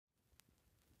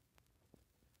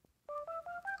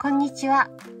こんにちは。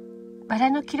バラ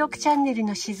の記録チャンネル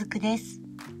のしずくです。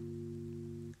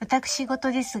私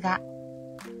事ですが、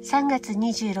3月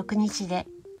26日で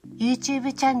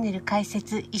YouTube チャンネル開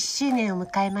設1周年を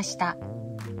迎えました。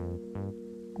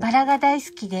バラが大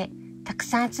好きでたく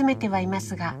さん集めてはいま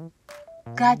すが、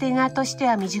ガーデナーとして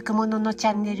は未熟者のチ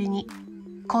ャンネルに、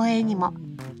光栄にも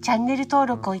チャンネル登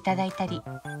録をいただいたり、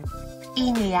い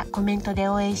いねやコメントで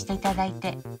応援していただい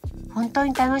て、本当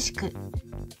に楽しく、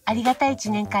ありがたい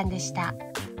1年間でした。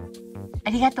あ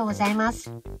りがとうございま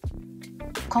す。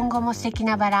今後も素敵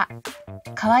なバラ、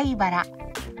可愛いバラ、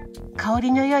香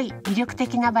りの良い魅力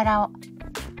的なバラを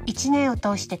1年を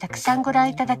通してたくさんご覧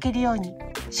いただけるように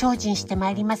精進してま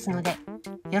いりますので、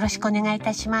よろしくお願いい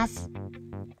たします。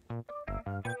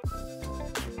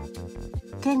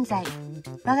現在、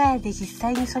我が家で実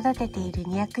際に育てている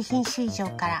200品種以上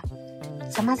から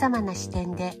様々な視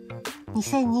点で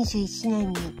2021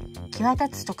年に際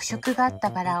立つ特色があった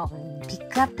バラをピッ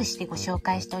クアップしてご紹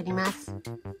介しております。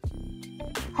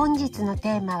本日の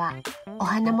テーマはお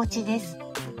花持ちです。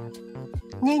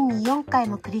年に4回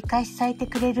も繰り返し咲いて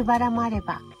くれるバラもあれ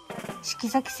ば、四季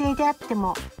咲き性であって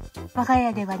も我が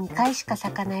家では2回しか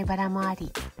咲かないバラもあ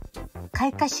り、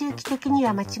開花周期的に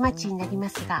はまちまちになりま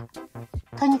すが、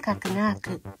とにかく長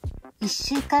く1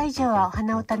週間以上はお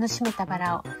花を楽しめたバ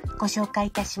ラをご紹介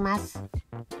いたします。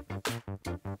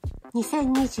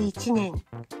2021年、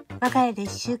我が家で1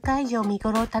週間以上見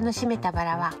頃を楽しめたバ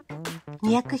ラは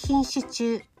200品種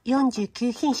中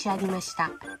49品種ありまし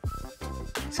た。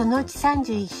そのうち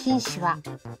31品種は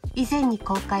以前に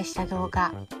公開した動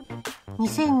画、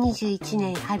2021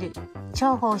年春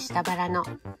重宝したバラの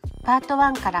パート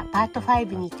1からパート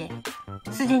5にて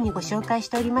すでにご紹介し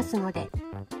ておりますので、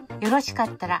よろしか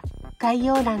ったら概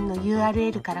要欄の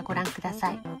URL からご覧くだ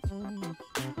さい。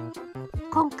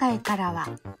今回からは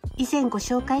以前ご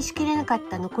紹介しきれなかっ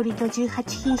た残りの18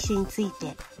品種につい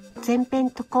て前編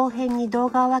と後編に動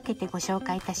画を分けてご紹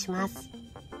介いたします。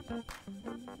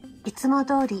いつも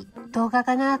通り動画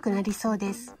が長くなりそう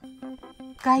です。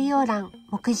概要欄、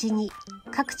目次に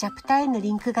各チャプターへの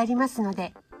リンクがありますの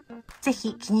で、ぜ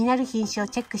ひ気になる品種を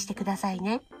チェックしてください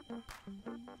ね。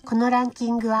このランキ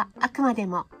ングはあくまで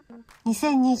も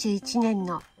2021年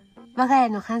の我が家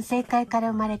の反省会から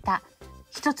生まれた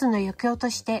一つの余興と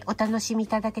してお楽しみい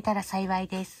ただけたら幸い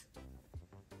です。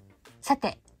さ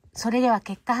て、それでは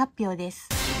結果発表です。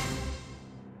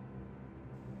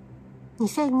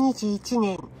2021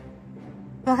年、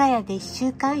我が家で1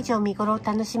週間以上見頃を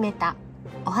楽しめた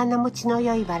お花持ちの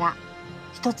良いバラ。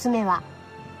一つ目は、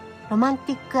ロマン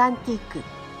ティックアンティーク。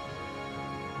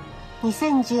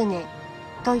2010年、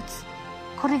ドイツ、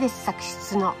コルデス作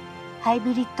出のハイ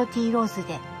ブリッドティーローズ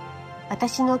で、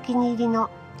私のお気に入りの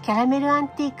キャラメルアン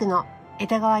ティークの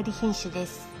枝代わり品種で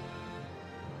す。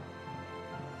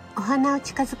お花を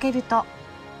近づけると、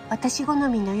私好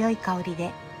みの良い香り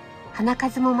で、花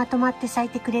数もまとまって咲い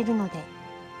てくれるので、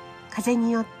風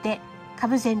によって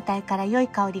株全体から良い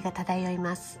香りが漂い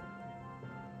ます。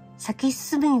咲き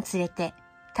進むにつれて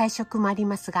体色もあり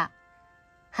ますが、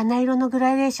花色のグ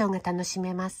ラデーションが楽し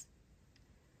めます。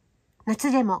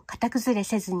夏でも型崩れ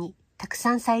せずにたく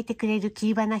さん咲いてくれる切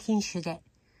り花品種で、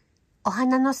お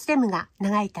花のステムが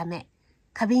長いため、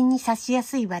花瓶に挿しや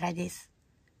すいバラです。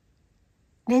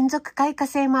連続開花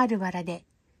性もあるバラで、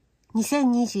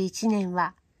2021年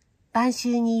は晩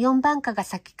秋に4番花が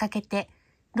咲きかけて、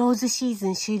ローズシーズ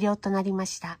ン終了となりま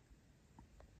した。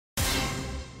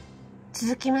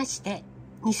続きまして、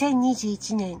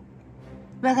2021年、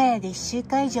我が家で1週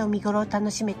間以上見頃を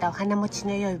楽しめたお花持ち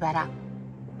の良いバラ。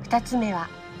2つ目は、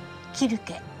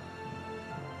Kírkē。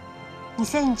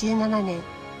2017年、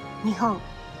日本、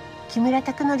木村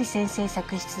拓則先生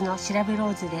作出のシラブロ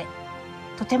ーズで、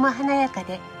とても華やか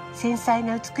で繊細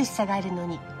な美しさがあるの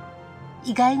に、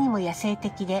意外にも野生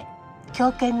的で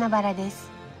強健なバラで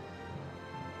す。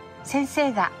先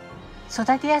生が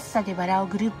育てやすさでバラを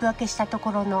グループ分けしたと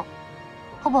ころの、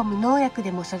ほぼ無農薬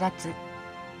でも育つ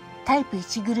タイプ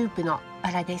1グループの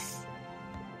バラです。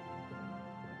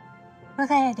我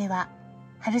が家では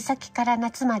春先から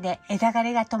夏まで枝枯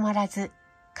れが止まらず、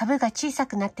株が小さ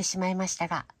くなってしまいました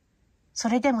が、そ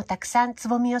れでもたくさんつ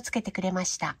ぼみをつけてくれま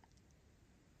した。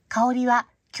香りは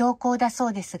強硬だそ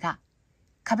うですが、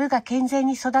株が健全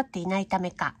に育っていないた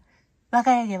めか、我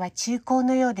が家では中高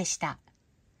のようでした。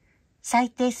最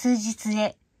低数日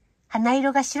で花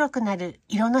色が白くなる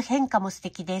色の変化も素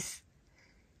敵です。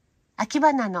秋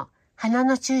花の花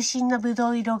の中心のぶ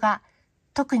どう色が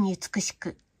特に美し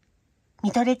く、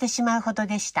見とれてしまうほど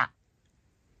でした。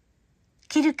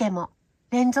Kírkēも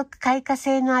連続開花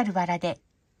性のあるバラで、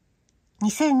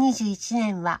2021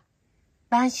年は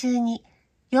晩秋に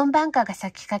4番花が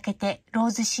咲きかけてロー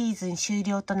ズシーズン終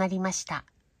了となりました。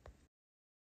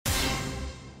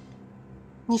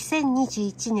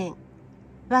2021年、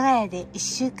我が家で1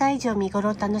週間以上見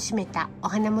頃を楽しめたお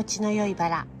花持ちの良いバ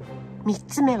ラ。3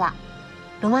つ目は、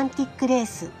ロマンティックレー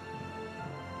ス。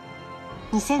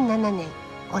2007年、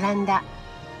オランダ、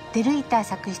デルイター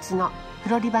作出のフ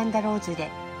ロリバンダローズ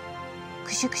で、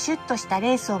クシュクシュっとした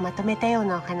レースをまとめたよう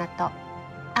なお花と、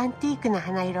アンティークな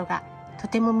花色がと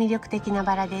ても魅力的な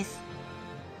バラです。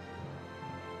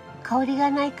香りが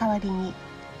ない代わりに、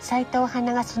咲いたお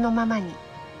花がそのままに、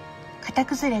型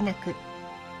崩れなく、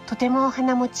とてもお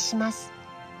花持ちします。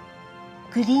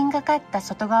グリーンがかった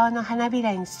外側の花び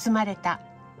らに包まれた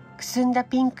くすんだ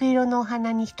ピンク色のお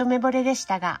花に一目惚れでし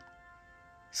たが、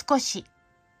少し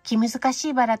気難し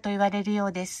いバラと言われるよ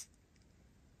うです。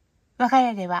我が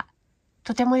家では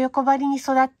とても横張りに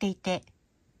育っていて、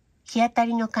日当た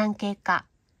りの関係か、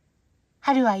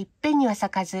春はいっぺんには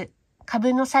咲かず、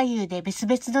株の左右で別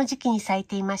々の時期に咲い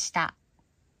ていました。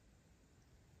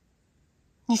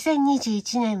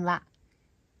2021年は、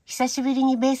久しぶり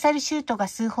にベーサルシュートが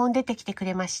数本出てきてく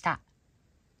れました。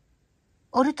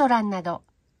オルトランなど、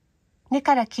根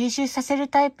から吸収させる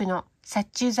タイプの殺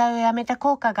虫剤をやめた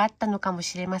効果があったのかも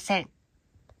しれません。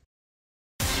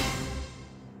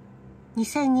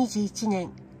2021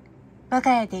年、我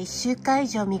が家で1週間以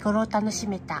上見頃を楽し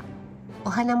めたお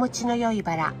花持ちの良い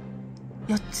バラ。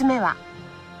4つ目は、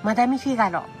マダムフィガ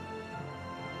ロ。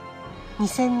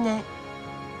2000年、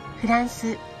フラン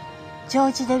ス、ジョ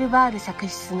ージ・デルバール作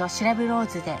出のシュラブロー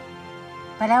ズで、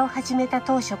バラを始めた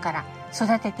当初から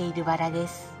育てているバラで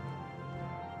す。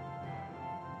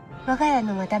我が家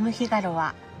のマダムフィガロ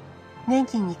は、年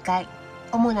に2回、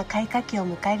主な開花期を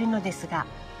迎えるのですが、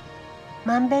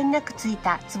まんべんなくつい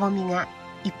たつぼみが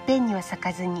いっぺんには咲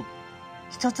かずに、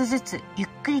一つずつゆっ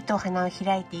くりとお花を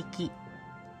開いていき、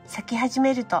咲き始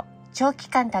めると長期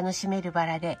間楽しめるバ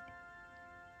ラで、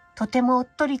とてもおっ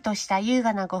とりとした優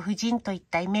雅なご婦人といっ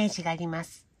たイメージがありま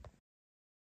す。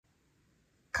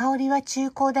香りは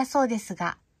中香だそうです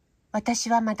が、私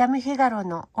はマダムフィガロ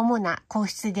の主な香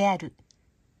質である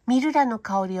ミルラの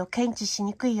香りを検知し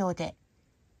にくいようで、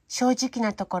正直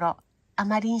なところあ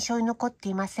まり印象に残って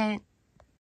いません。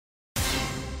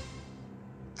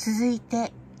続い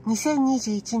て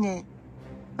2021年、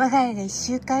我が家で1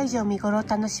週間以上見頃を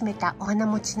楽しめたお花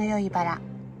持ちの良いバラ。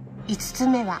5つ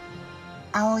目は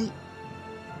葵。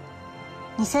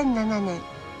2007年、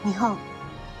日本、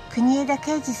国枝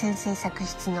圭司先生作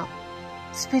出の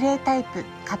スプレータイプ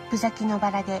カップ咲きの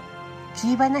バラで、切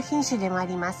り花品種でもあ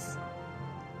ります。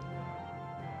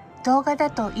動画だ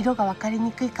と色がわかり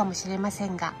にくいかもしれませ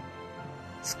んが、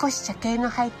少し茶系の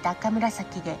入った赤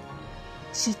紫で、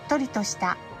しっとりとし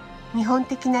た日本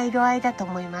的な色合いだと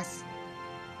思います。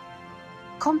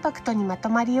コンパクトにまと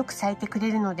まりよく咲いてく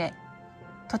れるので、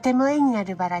とても絵にな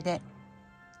るバラで、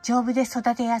丈夫で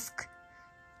育てやすく、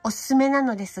おすすめな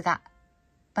のですが、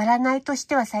バラ苗とし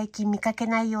ては最近見かけ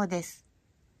ないようです。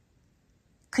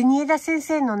国枝先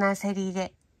生のナーセリー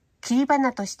で、切り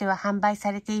花としては販売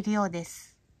されているようで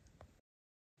す。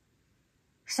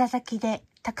房咲きで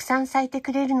たくさん咲いて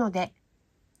くれるので、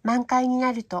満開に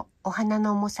なるとお花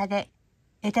の重さで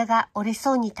枝が折れ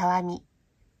そうにたわみ、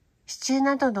支柱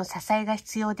などの支えが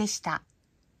必要でした。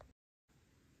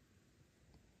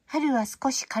春は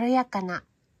少し軽やかな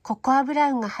ココアブ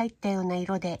ラウンが入ったような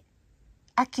色で、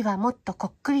秋はもっとこ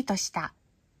っくりとした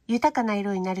豊かな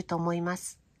色になると思いま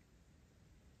す。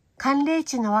寒冷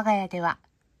地の我が家では、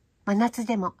真夏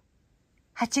でも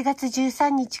8月13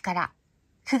日から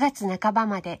9月半ば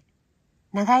まで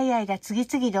長い間次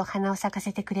々と花を咲か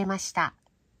せてくれました。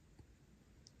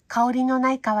香りの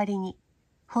ない代わりに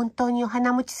本当にお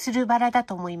花持ちするバラだ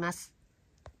と思います。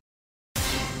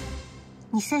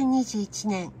2021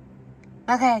年、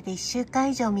我が家で1週間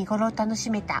以上見頃を楽し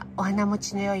めたお花持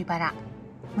ちの良いバラ。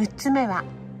6つ目は、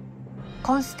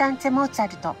コンスタンツェモーツ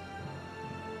ァルト。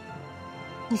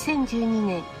2012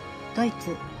年、ドイ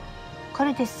ツ、コ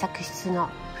ルデス作出の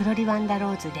フロリワンダ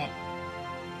ローズで、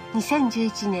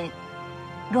2011年、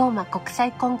ローマ国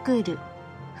際コンクール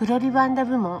フロリワンダ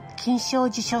部門金賞を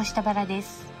受賞したバラで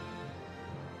す。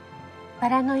バ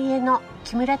ラの家の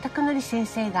木村拓則先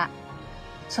生が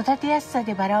育てやすさ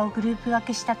でバラをグループ分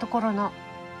けしたところの、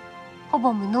ほ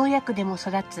ぼ無農薬でも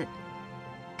育つ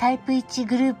タイプ1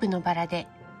グループのバラで、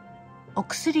お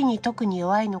薬に特に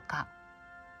弱いのか、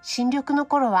新緑の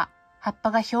頃は葉っ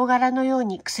ぱがヒョウ柄のよう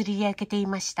に薬で焼けてい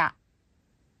ました。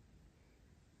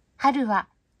春は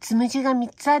つむじが3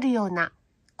つあるような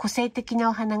個性的な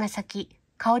お花が咲き、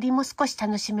香りも少し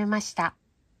楽しめました。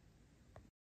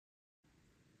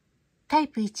タイ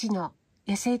プ1の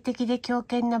野生的で強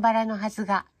健なバラのはず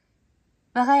が、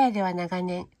我が家では長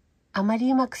年あま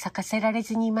りうまく咲かせられ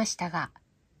ずにいましたが、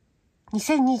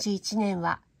2021年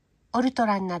はオルト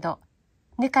ランなど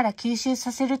根から吸収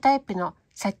させるタイプの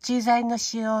殺虫剤の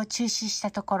使用を中止し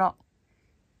たところ、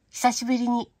久しぶり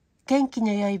に元気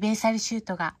の良いベーサルシュー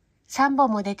トが3本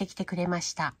も出てきてくれま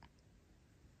した。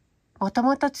もと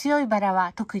もと強いバラ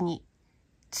は特に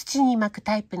土に巻く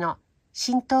タイプの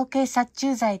浸透系殺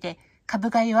虫剤で株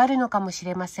が弱るのかもし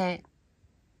れません。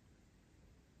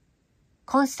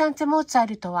コンスタンツェモーツァ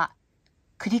ルトは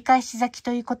繰り返し咲き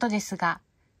ということですが、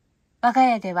我が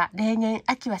家では例年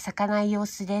秋は咲かない様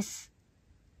子です。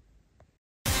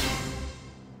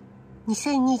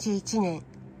2021年、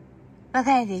我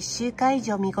が家で1週間以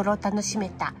上見頃を楽しめ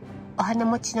たお花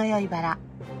持ちの良いバラ。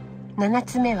7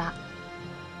つ目は、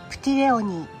プティレオ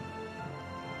ニー。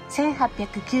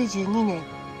1892年、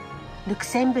ルク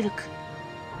センブルク、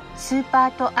スーパ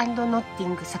ート&ノッティ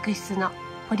ング作出の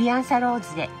ポリアンサロー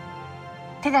ズで、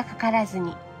手がかからず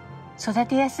に育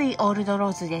てやすいオールドロ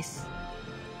ーズです。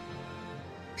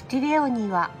プティレオニー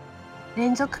は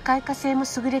連続開花性も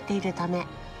優れているため、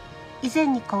以前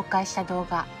に公開した動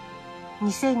画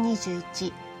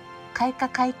2021開花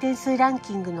回転数ラン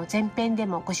キングの前編で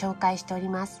もご紹介しており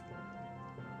ます。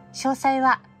詳細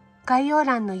は概要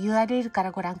欄の URL か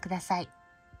らご覧ください。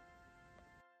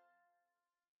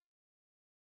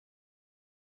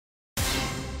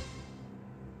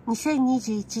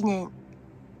2021年、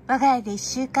我が家で1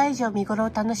週間以上見頃を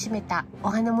楽しめたお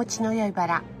花持ちの良いバ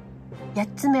ラ。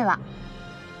8つ目は、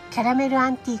キャラメルア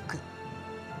ンティーク。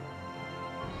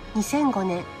2005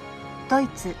年、ドイ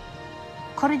ツ、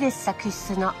コルデス作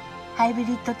出のハイブ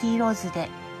リッドティーローズで、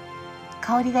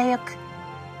香りが良く、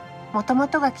もとも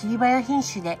とが切り薔薇品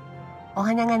種で、お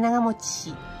花が長持ち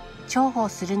し、重宝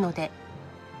するので、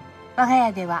我が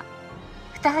家では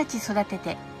2鉢育て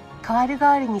て、代わる代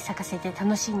わるに咲かせて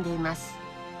楽しんでいます。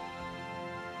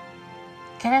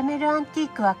キャラメルアンティー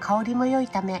クは香りも良い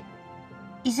ため、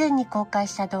以前に公開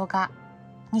した動画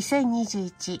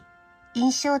2021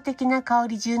印象的な香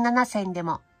り17選で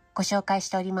もご紹介し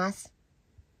ております。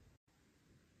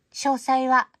詳細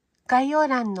は概要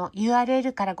欄の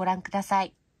URL からご覧くださ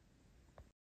い。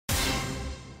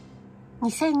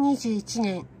2021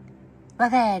年、我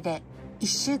が家で1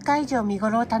週間以上見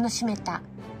頃を楽しめた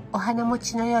お花持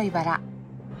ちの良いバラ。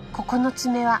9つ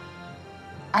目は、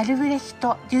アルブレヒ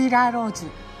ト・デューラーローズ。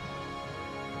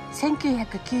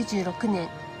1996年、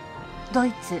ド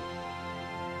イツ、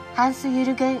ハンス・ユ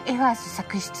ルゲン・エファース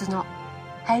作出の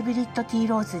ハイブリッドティー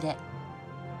ローズで、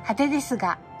派手です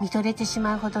が見とれてし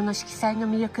まうほどの色彩の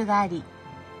魅力があり、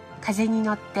風に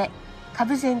乗って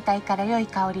株全体から良い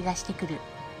香りがしてくる、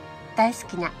大好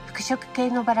きな服飾系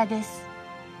のバラです。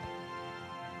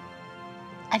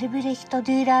アルブレヒト・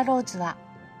デューラーローズは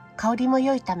香りも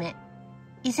良いため、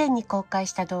以前に公開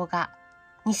した動画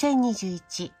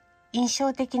2021印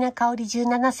象的な香り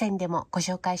17選でもご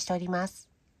紹介しております。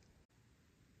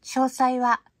詳細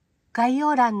は概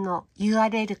要欄の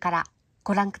URL から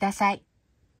ご覧ください。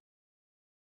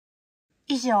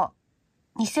以上、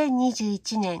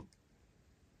2021年、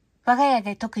我が家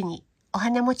で特にお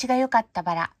花持ちが良かった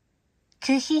バラ、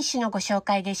9品種のご紹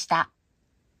介でした。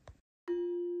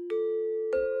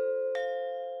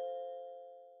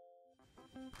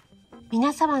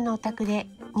皆様のお宅で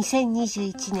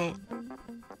2021年、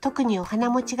特にお花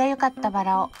持ちが良かったバ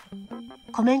ラを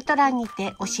コメント欄に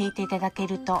て教えていただけ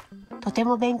るととて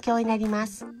も勉強になりま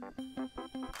す。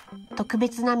特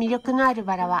別な魅力のある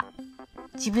バラは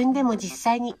自分でも実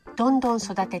際にどんどん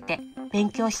育てて勉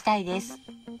強したいです。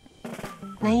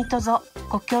何卒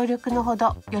ご協力のほ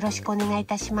どよろしくお願いい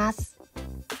たします。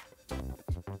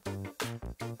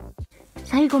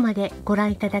最後までご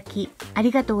覧いただきあ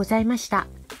りがとうございました。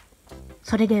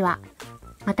それでは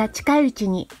また近いうち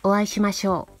にお会いしまし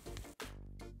ょう。